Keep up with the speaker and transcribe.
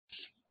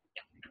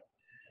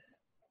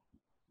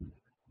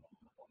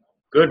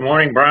Good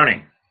morning,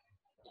 Browning.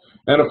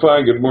 And a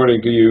fine good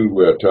morning to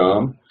you,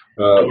 Tom.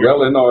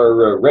 Well, in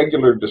our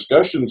regular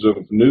discussions of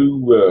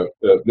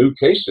new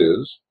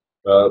cases,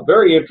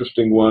 very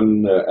interesting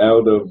one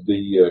out of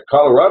the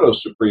Colorado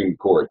Supreme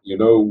Court. You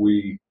know,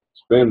 we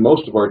spend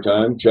most of our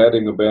time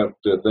chatting about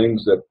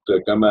things that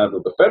come out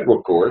of the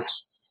federal courts,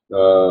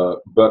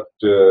 but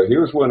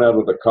here's one out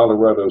of the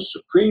Colorado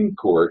Supreme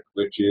Court,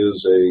 which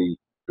is a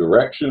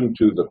direction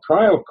to the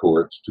trial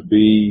courts to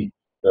be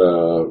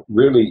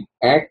really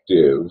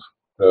active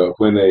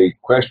when a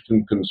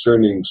question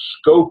concerning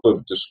scope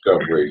of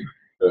discovery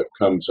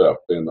comes up,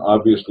 and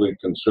obviously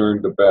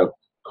concerned about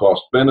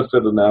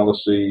cost-benefit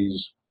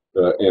analyses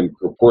and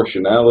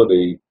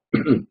proportionality.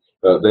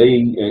 They,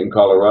 in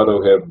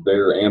Colorado, have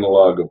their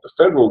analog of the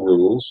federal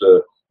rules.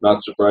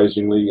 Not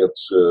surprisingly,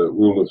 it's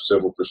Rule of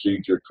Civil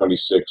Procedure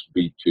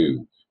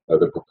 26B2,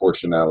 the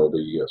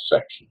proportionality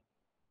section.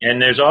 And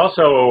there's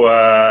also,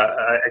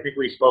 I think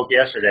we spoke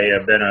yesterday,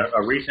 been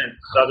a recent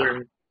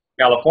Southern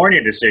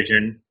California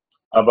decision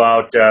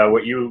about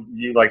what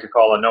you like to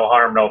call a no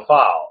harm, no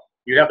foul.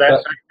 You have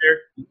that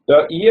cited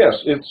there? Yes,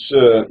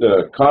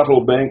 it's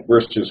Cottle Bank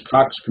versus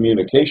Cox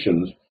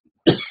Communications,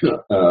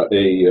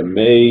 a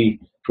May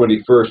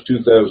 21st,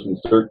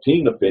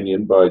 2013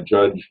 opinion by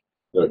Judge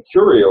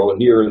Curiel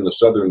here in the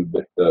Southern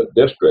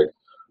District,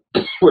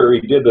 where he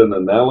did an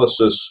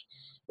analysis.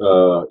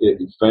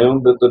 It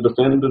found that the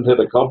defendant had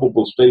a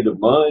culpable state of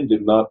mind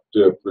in not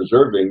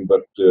preserving,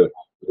 but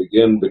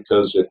again,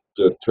 because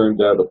it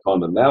turned out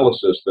upon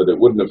analysis that it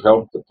wouldn't have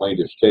helped the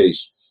plaintiff's case,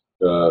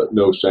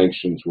 no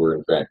sanctions were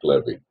in fact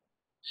levied.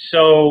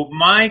 So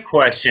my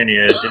question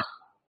is, if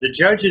the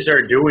judges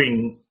are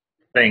doing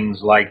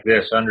things like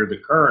this under the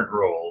current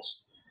rules,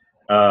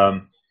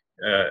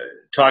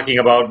 talking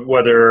about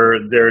whether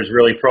there's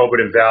really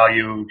probative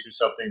value to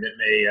something that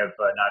may have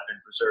not been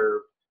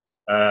preserved,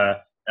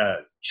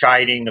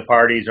 chiding the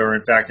parties or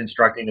in fact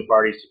instructing the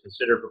parties to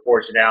consider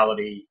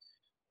proportionality,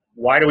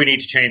 why do we need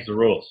to change the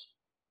rules?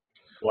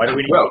 Why do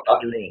we need to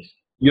change the rules?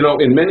 You know,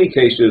 in many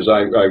cases,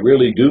 I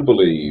really do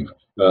believe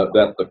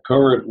that the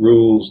current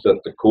rules that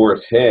the court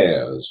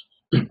has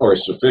are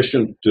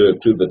sufficient to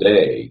the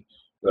day,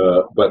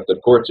 but the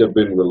courts have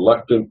been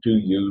reluctant to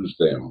use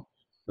them.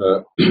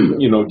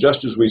 You know,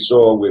 just as we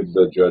saw with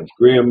Judge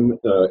Grimm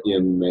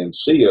in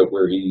Mancia,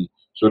 where he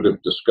sort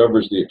of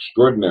discovers the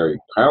extraordinary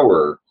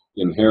power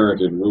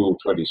inherent in Rule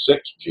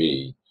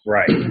 26G.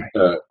 Right.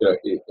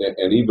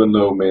 And even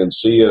though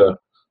Mancia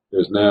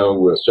is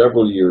now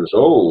several years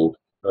old,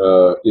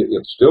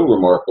 it's still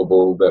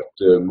remarkable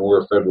that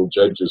more federal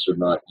judges are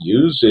not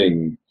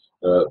using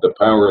the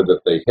power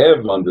that they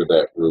have under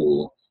that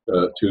rule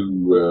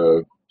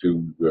to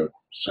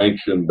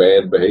sanction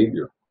bad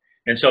behavior.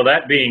 And so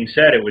that being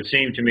said, it would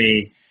seem to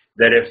me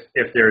that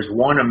if there's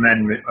one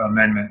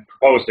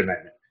proposed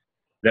amendment,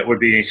 that would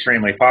be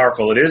extremely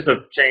powerful. It is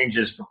the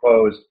changes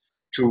proposed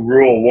to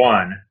Rule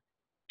 1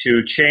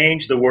 to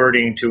change the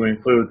wording to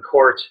include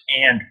courts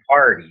and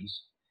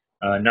parties,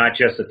 not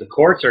just that the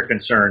courts are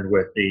concerned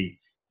with the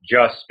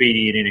just,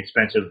 speedy, and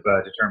inexpensive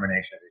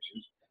determination of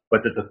issues,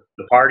 but that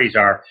the parties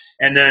are.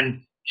 And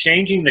then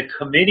changing the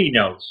committee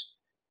notes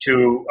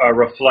to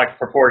reflect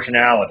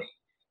proportionality.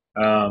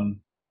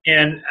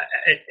 And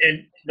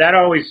that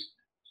always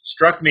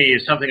struck me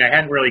as something I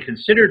hadn't really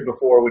considered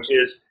before, which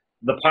is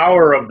the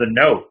power of the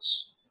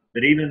notes,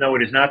 that even though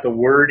it is not the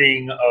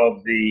wording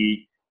of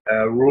the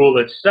rule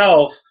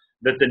itself,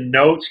 that the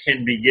notes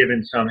can be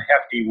given some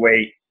hefty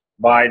weight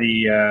by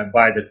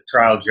the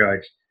trial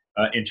judge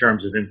in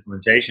terms of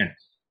implementation.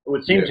 It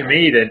would seem to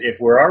me that if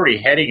we're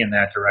already heading in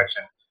that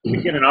direction,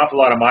 we get an awful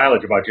lot of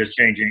mileage about just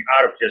changing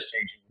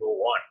Rule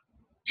 1.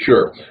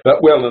 Sure.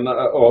 Well, and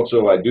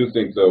also I do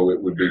think, though,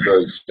 it would be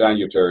very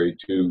salutary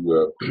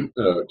to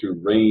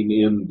rein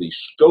in the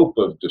scope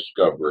of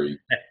discovery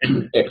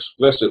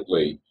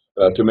explicitly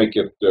to make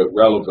it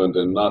relevant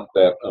and not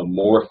that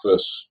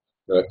amorphous,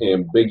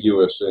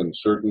 ambiguous, and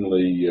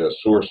certainly a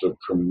source of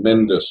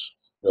tremendous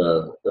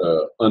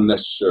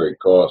unnecessary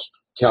cost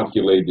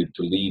calculated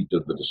to lead to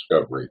the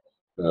discovery.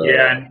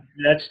 Yeah, and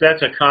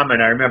that's a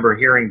comment I remember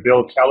hearing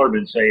Bill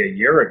Kellerman say a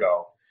year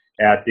ago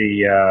at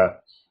the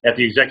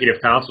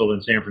Executive Council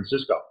in San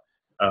Francisco,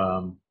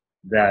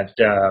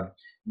 that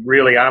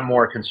really I'm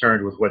more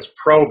concerned with what's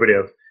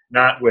probative,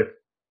 not with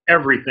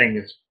everything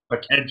that's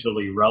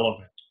potentially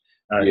relevant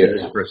to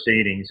this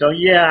proceeding. So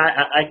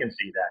yeah, I can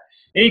see that.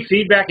 Any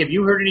feedback? Have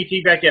you heard any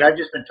feedback yet? I've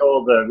just been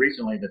told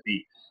recently that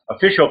the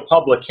official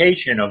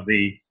publication of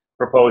the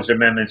proposed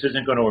amendments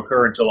isn't going to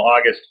occur until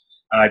August,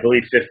 I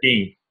believe,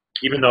 15th,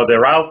 even though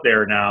they're out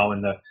there now,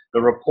 and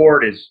the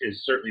report is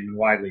certainly been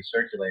widely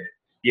circulated.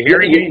 You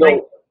hearing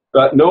anything?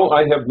 No,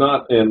 I have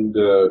not, and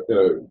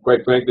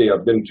quite frankly,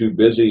 I've been too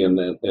busy and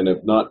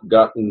have not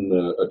gotten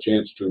a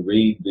chance to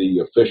read the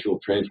official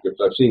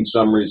transcripts. I've seen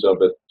summaries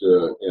of it,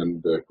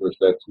 and of course,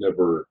 that's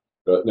never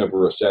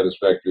a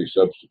satisfactory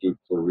substitute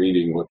for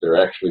reading what they're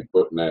actually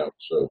putting out.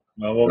 So,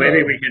 well,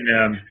 maybe we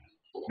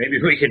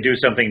can do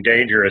something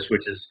dangerous,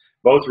 which is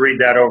both read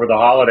that over the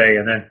holiday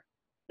and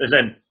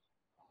then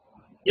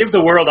give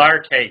the world our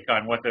take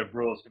on what the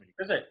rules committee,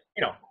 because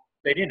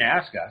they didn't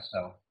ask us,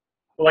 so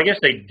well, I guess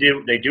they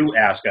do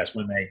ask us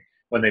when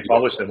they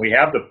publish them. We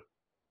have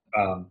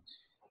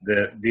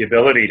the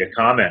ability to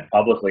comment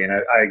publicly, and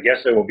I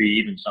guess there will be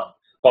even some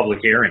public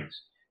hearings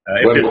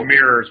if this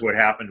mirrors what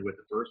happened with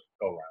the first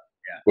go round.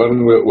 Yeah.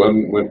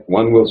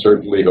 One will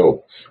certainly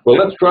hope. Well,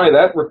 let's try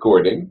that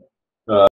recording.